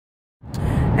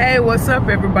Hey, what's up,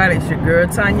 everybody? It's your girl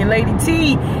Tanya Lady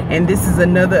T, and this is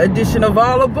another edition of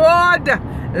All Aboard.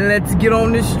 Let's get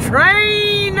on this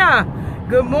train.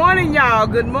 Good morning, y'all.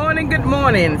 Good morning, good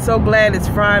morning. So glad it's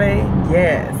Friday.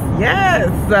 Yes.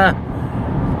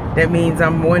 That means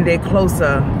I'm one day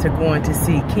closer to going to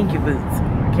see Kinky Boots.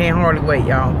 Can't hardly wait,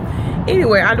 y'all.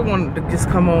 Anyway, I just wanted to just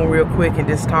come on real quick and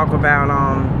just talk about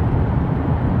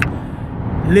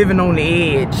living on the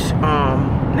edge.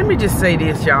 Let me just say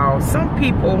this, y'all. Some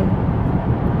people,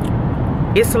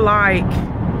 it's like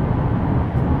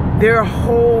their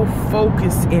whole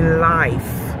focus in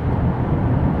life,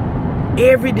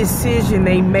 every decision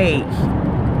they make,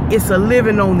 it's a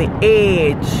living on the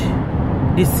edge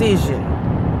decision.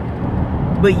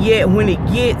 But yet when it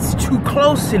gets too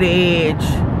close to the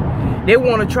edge, they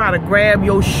want to try to grab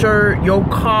your shirt, your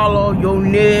collar, your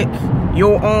neck,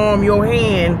 your arm, your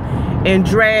hand, and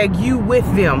drag you with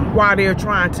them while they're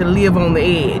trying to live on the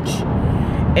edge.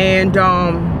 And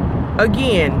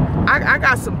again, I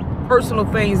got some personal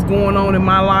things going on in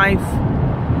my life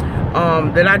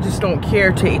that I just don't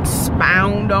care to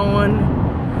expound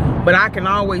on, but I can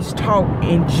always talk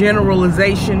in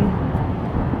generalization.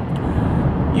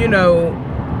 You know,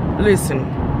 listen,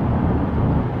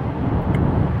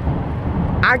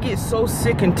 I get so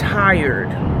sick and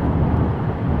tired.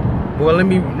 Well, let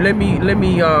me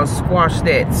squash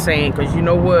that saying, because you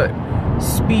know what?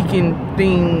 Speaking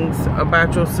things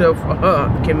about yourself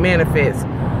can manifest.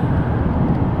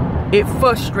 It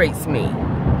frustrates me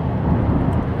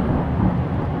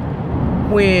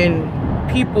when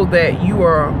people that you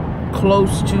are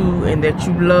close to and that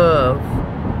you love,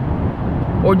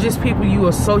 or just people you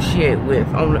associate with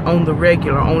on the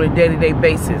regular, on a day-to-day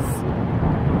basis,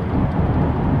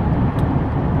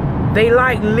 they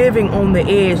like living on the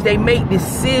edge. They make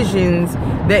decisions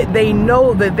that they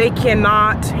know that they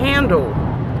cannot handle.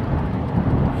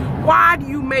 Why do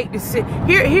you make decisions?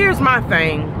 Here's my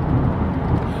thing.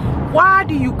 Why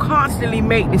do you constantly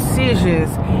make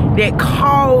decisions that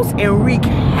cause and wreak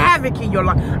havoc in your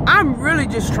life? I'm really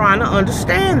just trying to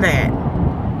understand that.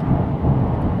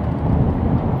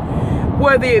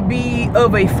 Whether it be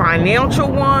of a financial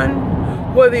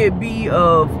one, whether it be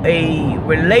of a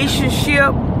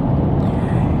relationship,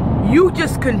 you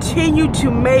just continue to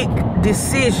make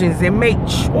decisions and make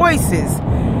choices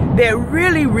that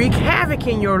really wreak havoc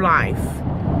in your life.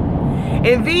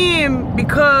 And then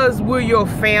because we're your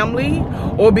family,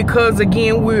 or because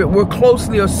again we're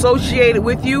closely associated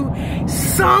with you,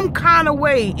 some kind of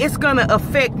way it's gonna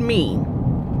affect me.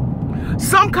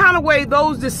 Some kind of way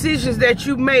those decisions that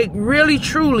you make really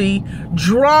truly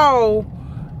draw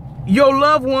your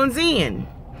loved ones in.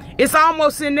 It's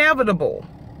almost inevitable.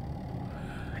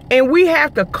 And we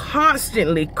have to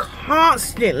constantly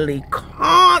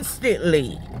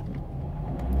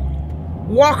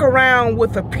walk around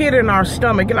with a pit in our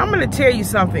stomach. And I'm going to tell you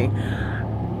something.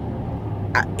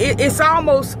 It's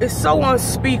so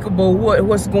unspeakable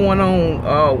what's going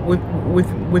on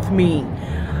with me.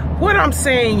 What I'm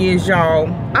saying is, y'all,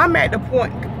 I'm at the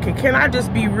point, can I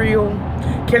just be real?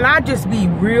 Can I just be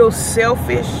real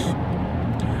selfish?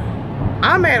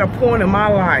 I'm at a point in my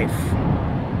life,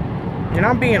 and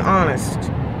I'm being honest.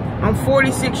 I'm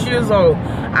 46 years old.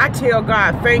 I tell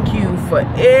God, thank you for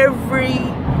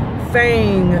everything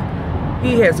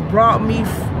He has brought me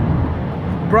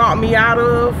out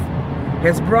of,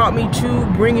 has brought me to,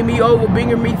 bringing me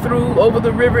through, over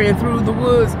the river and through the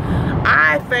woods.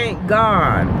 I thank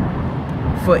God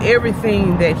for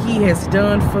everything that He has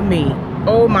done for me.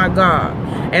 Oh my God.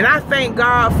 And I thank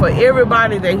God for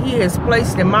everybody that He has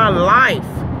placed in my life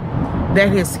that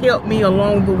has helped me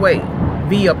along the way,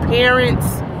 via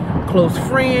parents, close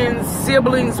friends,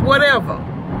 siblings, whatever.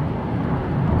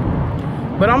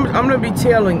 But I'm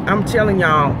telling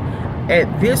y'all,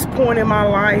 at this point in my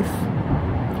life,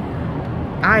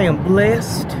 I am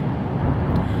blessed.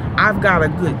 I've got a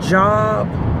good job.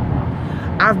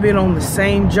 I've been on the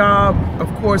same job,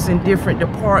 of course, in different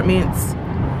departments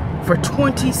for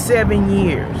 27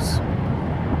 years.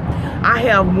 I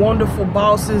have wonderful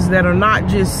bosses that are not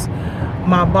just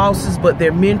my bosses, but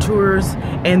they're mentors,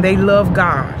 and they love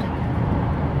God.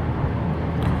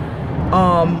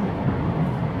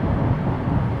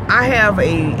 I have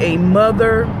a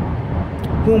mother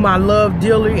whom I love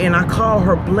dearly, and I call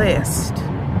her blessed.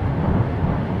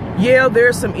 Yeah,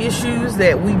 there's some issues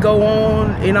that we go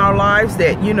on in our lives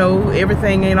that, you know,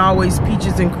 everything ain't always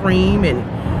peaches and cream, and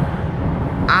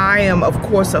I am, of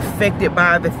course, affected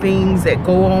by the things that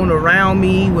go on around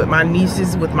me, with my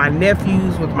nieces, with my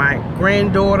nephews, with my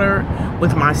granddaughter,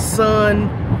 with my son.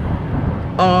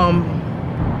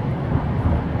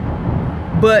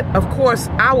 But of course,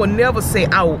 I will never say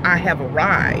I have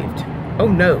arrived. Oh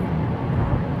no.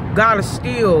 God is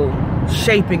still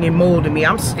shaping and molding me.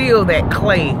 I'm still that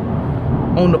clay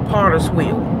on the potter's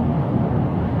wheel.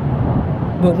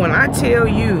 But when I tell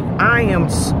you, I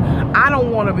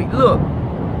don't want to be, look,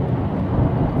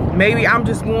 maybe I'm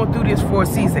just going through this for a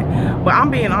season, but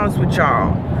I'm being honest with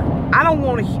y'all. I don't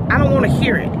want to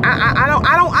hear it. I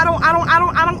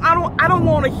don't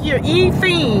want to hear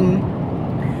anything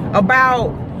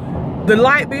about the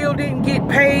light bill didn't get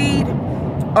paid.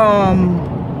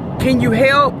 Can you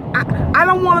help? I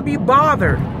don't want to be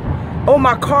bothered. Oh,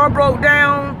 my car broke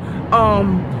down.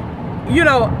 You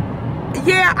know,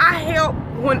 yeah, I help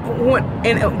when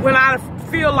I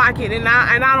feel like it, and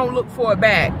I don't look for it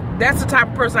back. That's the type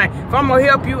of person if I'm gonna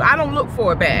help you, I don't look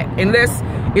for it back unless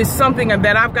it's something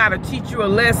that I've got to teach you a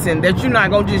lesson that you're not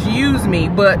gonna just use me.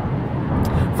 But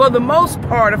for the most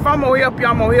part, if I'm gonna help you,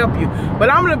 I'm gonna help you.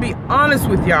 But I'm gonna be honest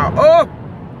with y'all. Oh,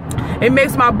 it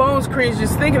makes my bones cringe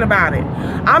just thinking about it.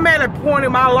 I'm at a point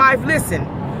in my life. Listen,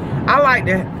 I like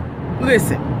to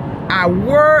listen. I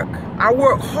work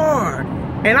hard,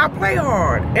 and I play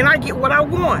hard, and I get what I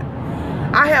want.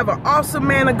 I have an awesome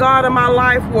man of God in my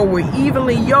life where we're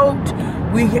evenly yoked.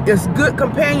 It's good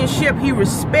companionship. He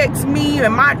respects me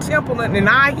and my temperament, and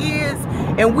I his,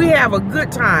 and we have a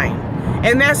good time.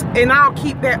 And I'll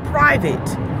keep that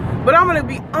private. But I'm gonna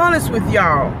be honest with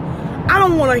y'all. I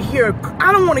don't want to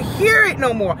hear it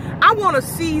no more. I want a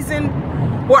season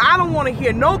where I don't want to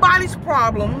hear nobody's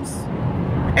problems.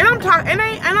 And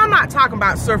I'm not talking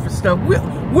about surface stuff.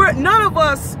 None of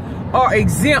us are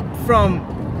exempt from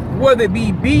whether it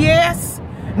be BS.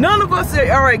 None of us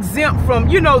are exempt from,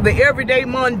 you know, the everyday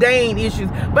mundane issues.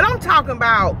 But I'm talking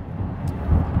about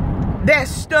that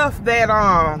stuff that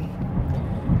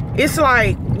it's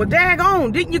like, well,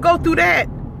 daggone, didn't you go through that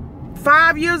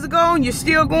 5 years ago and you're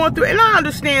still going through it? And I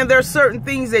understand there's certain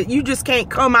things that you just can't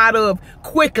come out of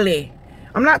quickly.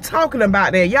 I'm not talking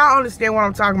about that. Y'all understand what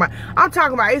I'm talking about. I'm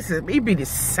talking about it be the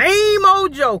same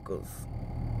old jokers.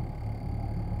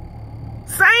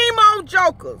 Same old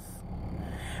jokers.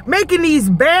 Making these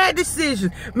bad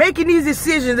decisions. Making these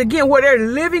decisions, again, where they're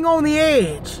living on the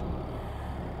edge.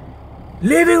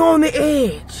 Living on the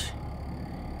edge.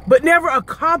 But never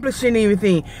accomplishing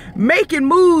anything. Making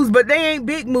moves, but they ain't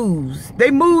big moves.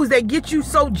 They moves that get you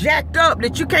so jacked up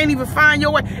that you can't even find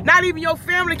your way. Not even your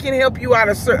family can help you out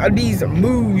of these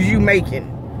moves you making.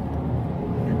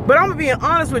 But I'm being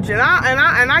honest with you, and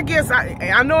I guess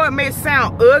I know it may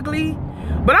sound ugly,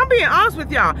 but I'm being honest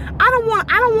with y'all. I don't want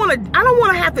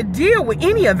to have to deal with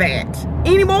any of that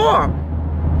anymore.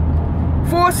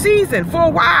 For a season, for a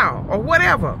while, or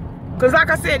whatever. Because like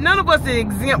I said, none of us are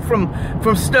exempt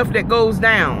from stuff that goes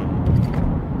down.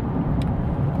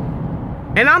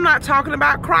 And I'm not talking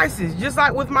about crisis. Just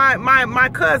like with my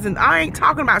cousin, I ain't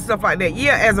talking about stuff like that.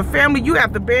 Yeah, as a family, you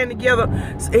have to band together.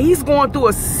 He's going through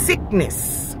a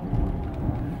sickness.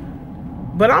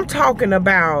 But I'm talking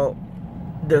about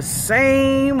the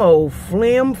same old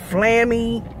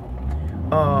flammy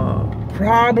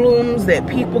problems that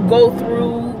people go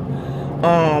through.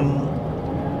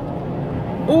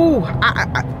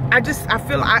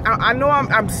 I know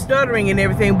I'm stuttering and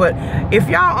everything, but if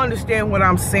y'all understand what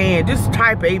I'm saying, just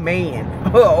type amen.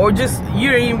 Or just,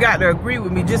 you don't even got to agree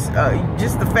with me, just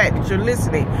the fact that you're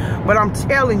listening. But I'm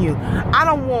telling you, I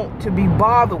don't want to be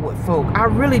bothered with folk. I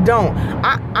really don't.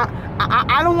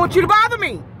 I don't want you to bother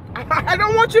me. I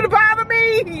don't want you to bother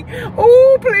me.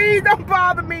 Oh, please don't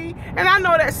bother me. And I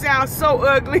know that sounds so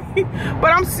ugly, but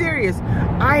I'm serious.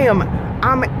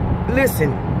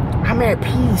 Listen, I'm at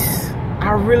peace.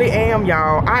 I really am,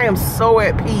 y'all. I am so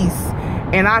at peace.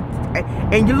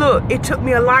 And you look, it took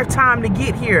me a lifetime to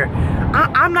get here.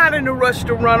 I'm not in a rush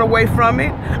to run away from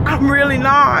it. I'm really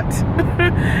not.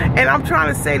 And I'm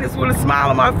trying to say this with a smile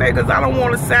on my face because I don't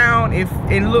want to sound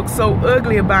and look so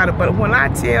ugly about it. But when I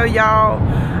tell y'all,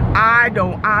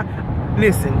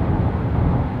 listen,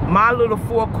 my little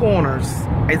four corners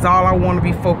is all I want to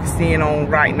be focusing on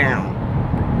right now.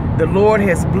 The Lord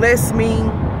has blessed me.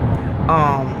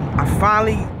 I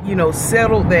finally,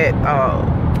 settled that,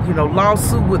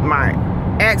 lawsuit with my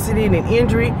accident and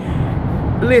injury.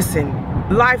 Listen,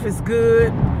 life is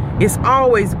good.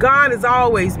 God has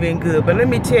always been good. But let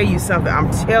me tell you something.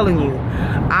 I'm telling you,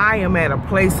 I am at a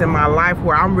place in my life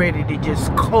where I'm ready to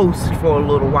just coast for a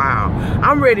little while.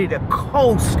 I'm ready to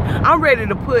coast. I'm ready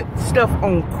to put stuff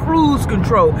on cruise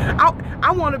control.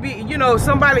 I want to be,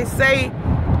 somebody say,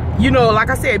 like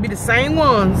I said, it'd be the same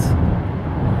ones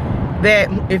that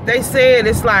if they say it,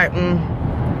 it's like,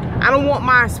 I don't want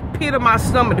my pit of my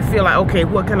stomach to feel like, okay,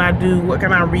 what can I do? What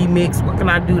can I remix? What can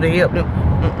I do to help them?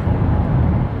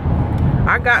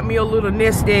 I got me a little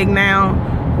nest egg now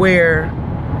where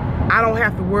I don't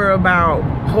have to worry about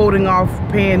holding off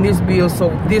paying this bill so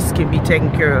this can be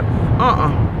taken care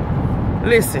of.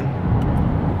 Listen,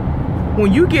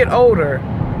 when you get older,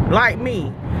 like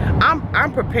me,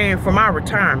 I'm preparing for my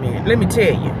retirement. Let me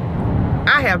tell you,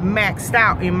 I have maxed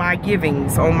out in my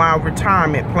givings on my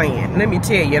retirement plan. Let me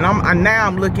tell you, and now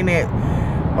I'm looking at,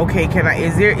 okay,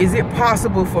 is it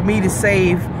possible for me to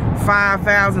save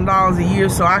 $5,000 a year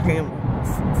so I can,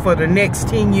 for the next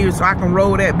 10 years, so I can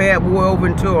roll that bad boy over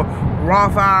into a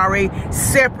Roth IRA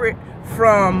separate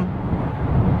from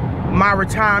my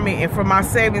retirement and from my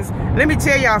savings? Let me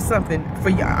tell y'all something. For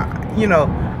y'all, you know,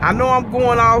 I know I'm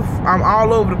going off, I'm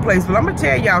all over the place, but I'm gonna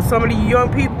tell y'all, some of the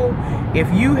young people,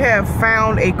 if you have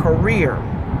found a career,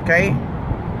 okay,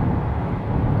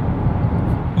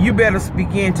 you better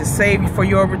begin to save for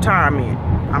your retirement.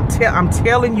 I'm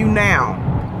telling you now.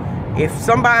 If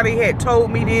somebody had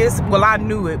told me this, well, I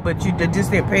knew it, but you just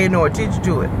didn't pay no attention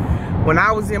to it. When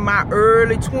I was in my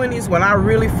early 20s, when I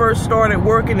really first started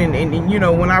working, and you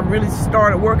know, when I really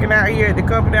started working out here at the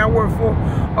company I work for,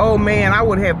 oh man, I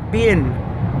would have been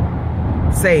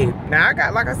saved. Now I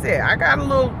got, like I said, I got a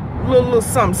little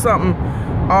something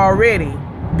already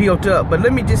built up, but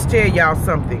let me just tell y'all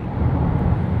something.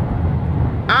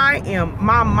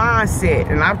 My mindset,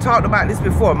 and I've talked about this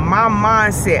before, my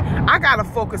mindset, I gotta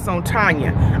focus on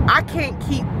Tanya. I can't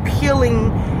keep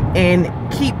peeling and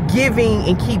keep giving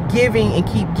and keep giving and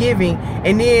keep giving,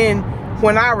 and then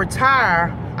when I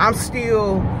retire, I'm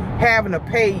still having to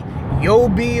pay your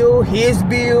bill, his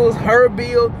bills, her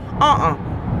bill.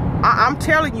 I'm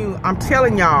telling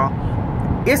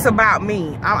y'all, it's about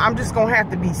me. I'm just gonna have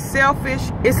to be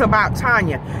selfish. It's about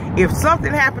Tanya. If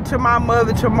something happened to my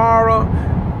mother tomorrow,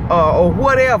 or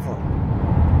whatever,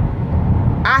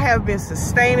 I have been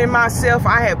sustaining myself.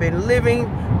 I have been living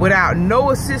without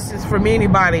no assistance from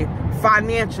anybody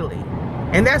financially,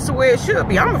 and that's the way it should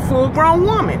be. I'm a full-grown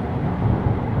woman,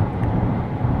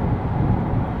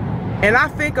 and I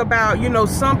think about, you know,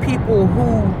 some people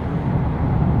who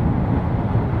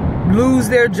lose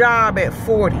their job at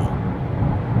 40,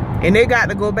 and they got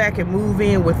to go back and move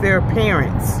in with their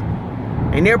parents,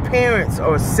 and their parents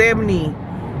are 70,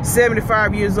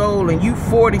 75 years old, and you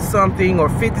 40 something or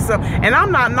 50 something. And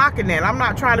I'm not knocking that. I'm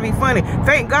not trying to be funny.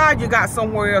 Thank God you got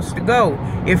somewhere else to go.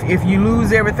 If you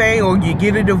lose everything, or you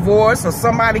get a divorce, or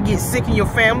somebody gets sick in your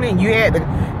family and you had to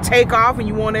take off and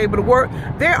you weren't able to work,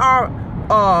 there are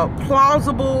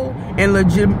plausible and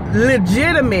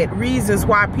legitimate reasons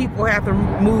why people have to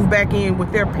move back in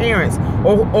with their parents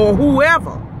or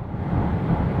whoever,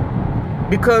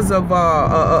 because of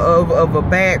a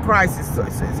bad crisis.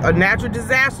 A natural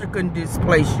disaster can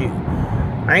displace you.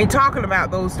 I ain't talking about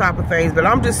those type of things, but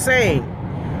I'm just saying,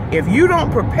 if you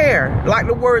don't prepare, like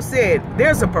the word said,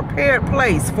 there's a prepared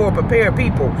place for prepared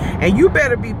people, and you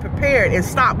better be prepared and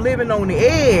stop living on the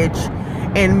edge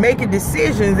and making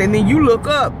decisions, and then you look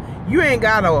up, you ain't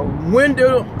got a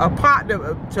window, a pot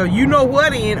to you know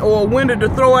what in, or a window to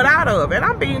throw it out of. And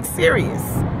I'm being serious.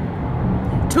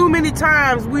 Too many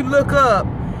times we look up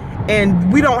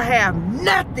and we don't have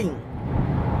nothing.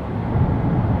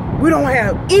 We don't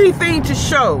have anything to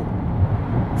show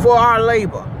for our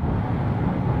labor.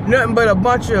 Nothing but a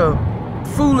bunch of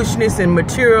foolishness and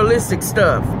materialistic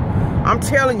stuff. I'm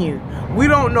telling you, we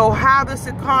don't know how this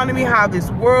economy, how this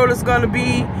world is going to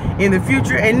be in the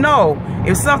future. And no,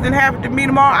 if something happened to me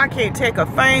tomorrow, I can't take a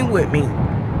thing with me.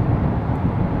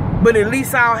 But at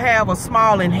least I'll have a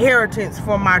small inheritance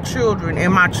for my children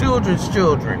and my children's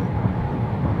children.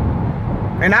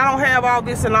 And I don't have all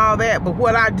this and all that, but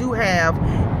what I do have,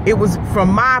 it was from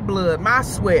my blood, my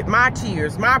sweat, my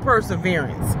tears, my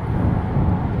perseverance.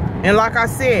 And like I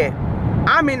said,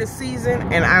 I'm in a season,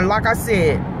 and like I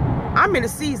said, I'm in a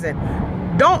season.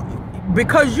 Don't,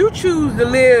 because you choose to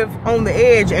live on the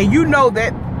edge, and you know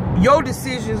that your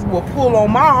decisions will pull on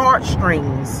my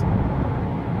heartstrings.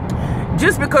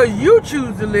 Just because you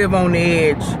choose to live on the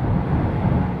edge,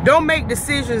 don't make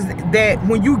decisions that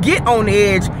when you get on the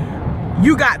edge,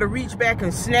 you got to reach back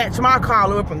and snatch my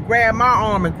collar up and grab my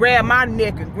arm and grab my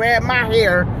neck and grab my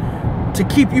hair to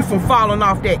keep you from falling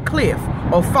off that cliff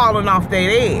or falling off that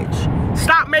edge.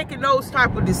 Stop making those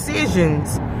type of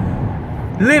decisions,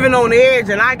 living on the edge,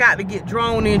 and I got to get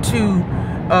drawn into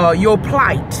your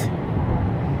plight.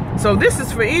 So this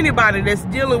is for anybody that's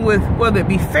dealing with, whether it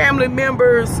be family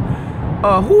members,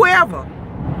 whoever.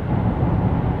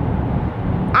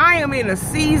 I am in a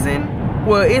season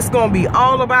where it's gonna be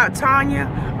all about Tanya.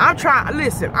 I'm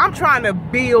trying to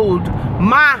build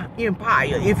my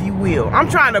empire, if you will. I'm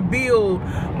trying to build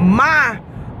my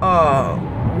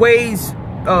ways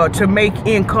to make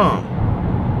income.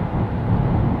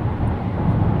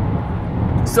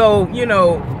 So, you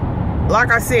know, like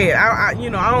I said, I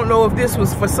don't know if this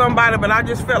was for somebody, but I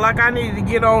just felt like I needed to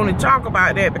get on and talk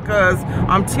about that, because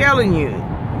I'm telling you,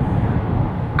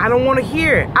 I don't want to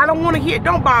hear it. I don't want to hear it.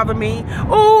 Don't bother me.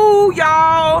 Oh,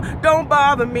 y'all, don't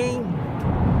bother me.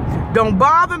 Don't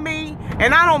bother me.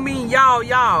 And I don't mean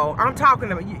y'all. I'm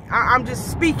talking about you. I'm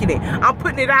just speaking it. I'm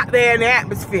putting it out there in the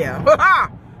atmosphere.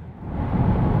 I'm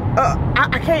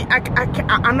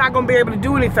not going to be able to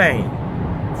do anything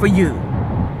for you.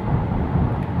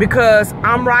 Because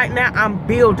I'm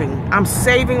building. I'm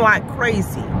saving like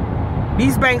crazy.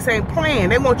 These banks ain't playing.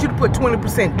 They want you to put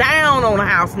 20% down on a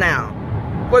house now,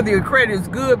 whether your credit is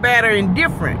good, bad, or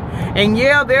indifferent. And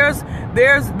yeah, there's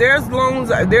loans,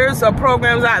 there's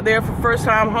programs out there for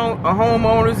first-time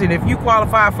homeowners, and if you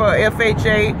qualify for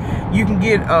FHA, you can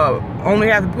get only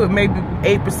have to put maybe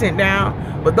 8%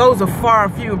 down. But those are far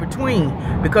and few in between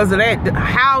because of that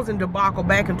housing debacle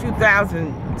back in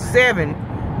 2007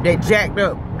 that jacked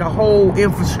up the whole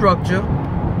infrastructure.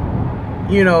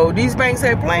 You know, these banks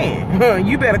ain't playing.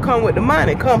 You better come with the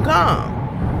money. Come.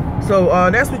 So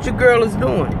that's what your girl is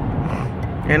doing.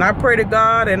 And I pray to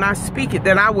God and I speak it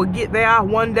that I will get there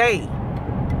one day.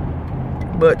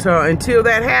 But until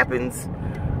that happens,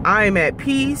 I am at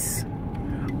peace.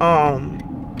 I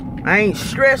ain't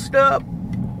stressed up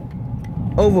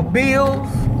over bills.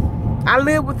 I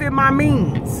live within my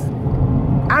means.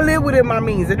 I live within my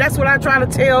means. And that's what I try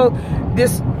to tell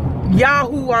this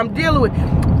Yahoo I'm dealing with.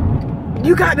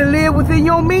 You got to live within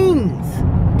your means.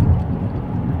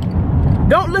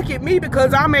 Don't look at me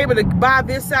because I'm able to buy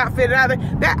this outfit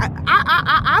and that.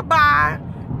 I buy.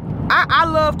 I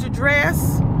love to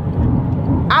dress.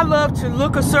 I love to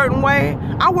look a certain way.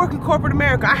 I work in corporate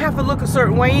America. I have to look a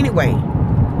certain way anyway.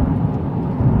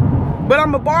 But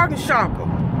I'm a bargain shopper.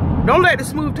 Don't let the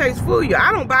smooth taste fool you.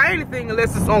 I don't buy anything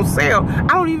unless it's on sale. I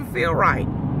don't even feel right.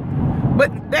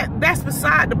 But that's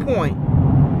beside the point.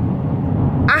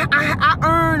 I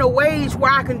earn a wage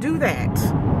where I can do that.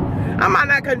 I might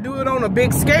not can do it on a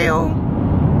big scale,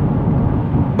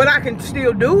 but I can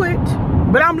still do it.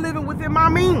 But I'm living within my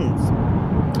means.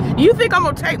 Do you think I'm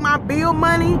gonna take my bill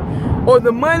money or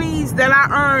the monies that I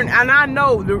earn, and I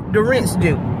know the rents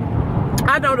due,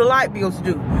 I know the light bills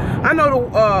due, I know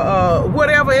the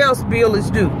whatever else bill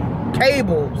is due,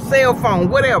 cable, cell phone,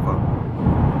 whatever.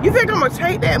 You think I'm gonna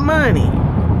take that money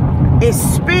and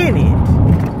spend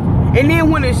it, and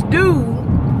then when it's due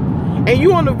and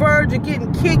you on the verge of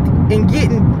getting kicked and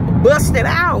getting busted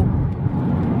out,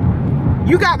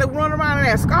 you got to run around and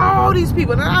ask all these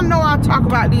people. And I know I talk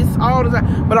about this all the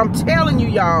time, but I'm telling you,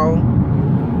 y'all,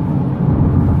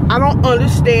 I don't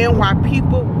understand why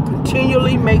people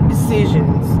continually make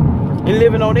decisions and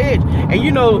living on the edge. And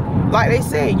you know, like they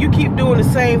say, you keep doing the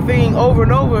same thing over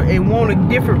and over and want a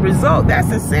different result. That's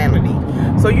insanity.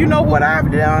 So you know what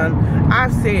I've done?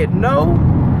 I've said no,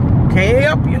 can't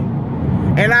help you.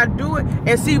 And I do it.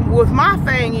 And see, with my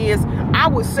thing is, I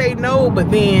would say no,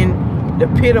 but then the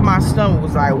pit of my stomach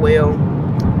was like, well,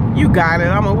 you got it.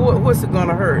 What's it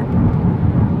gonna hurt?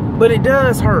 But it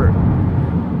does hurt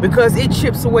because it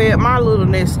chips away at my little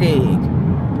nest egg.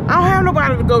 I don't have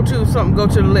nobody to go to if something go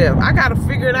to the left. I got to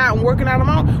figure it out and work it out on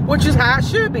my own, which is how it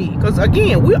should be. Because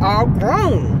again, we all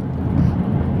grown.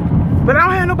 But I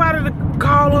don't have nobody to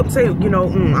call up and say, you know,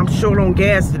 I'm short on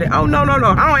gas today. Oh, no. I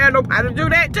don't have nobody to do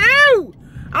that too.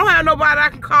 I don't have nobody I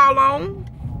can call on.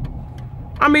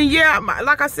 I mean, yeah,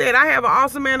 like I said, I have an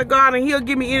awesome man of God and he'll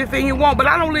give me anything he wants, but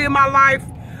I don't live my life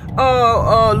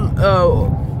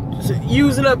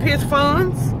using up his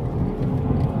funds.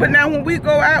 But now when we go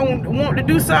out and want to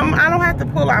do something, I don't have to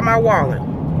pull out my wallet.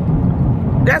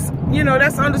 That's, you know,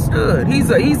 that's understood. He's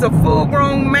a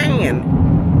full-grown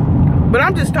man. But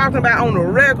I'm just talking about on the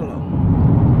regular.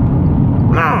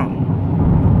 No.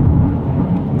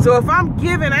 So if I'm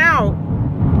giving out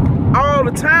all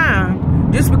the time,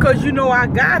 just because you know I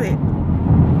got it,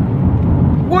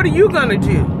 what are you gonna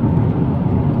do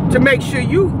to make sure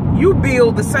you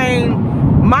build the same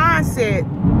mindset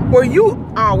where you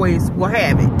always will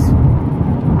have it?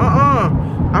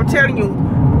 I'm telling you,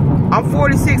 I'm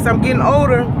 46, I'm getting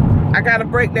older. I gotta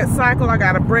break that cycle, I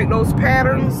gotta break those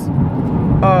patterns.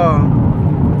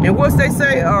 And what's they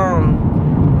say,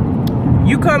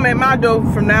 you come at my door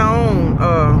from now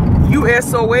on, you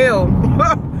SOL.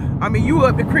 I mean, you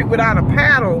up the creek without a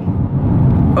paddle.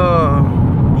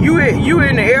 You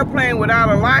in the airplane without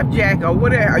a life jacket or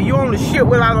whatever. You on the ship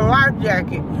without a life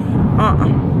jacket.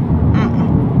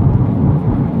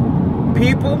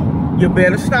 People, you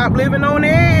better stop living on the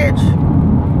edge,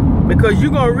 because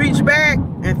you're gonna reach back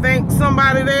and think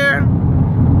somebody there,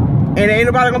 and ain't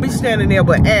nobody gonna be standing there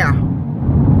but air,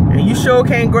 and you sure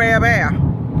can't grab air.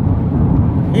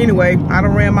 Anyway, I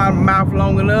done ran my mouth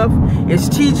long enough. It's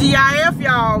TGIF,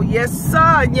 y'all. Yes,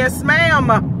 sir. Yes, ma'am.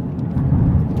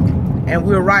 And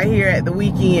we're right here at the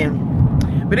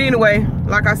weekend. But anyway,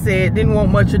 like I said, didn't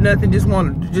want much or nothing. Just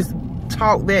wanted to just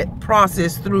talk that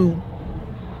process through.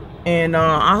 And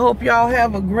I hope y'all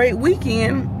have a great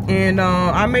weekend. And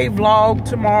I may vlog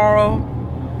tomorrow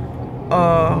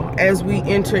as we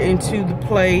enter into the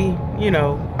play. You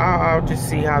know, I'll just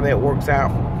see how that works out.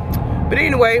 But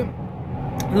anyway,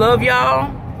 love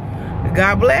y'all.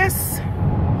 God bless.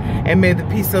 And may the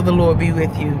peace of the Lord be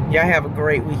with you. Y'all have a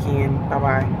great weekend.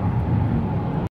 Bye-bye.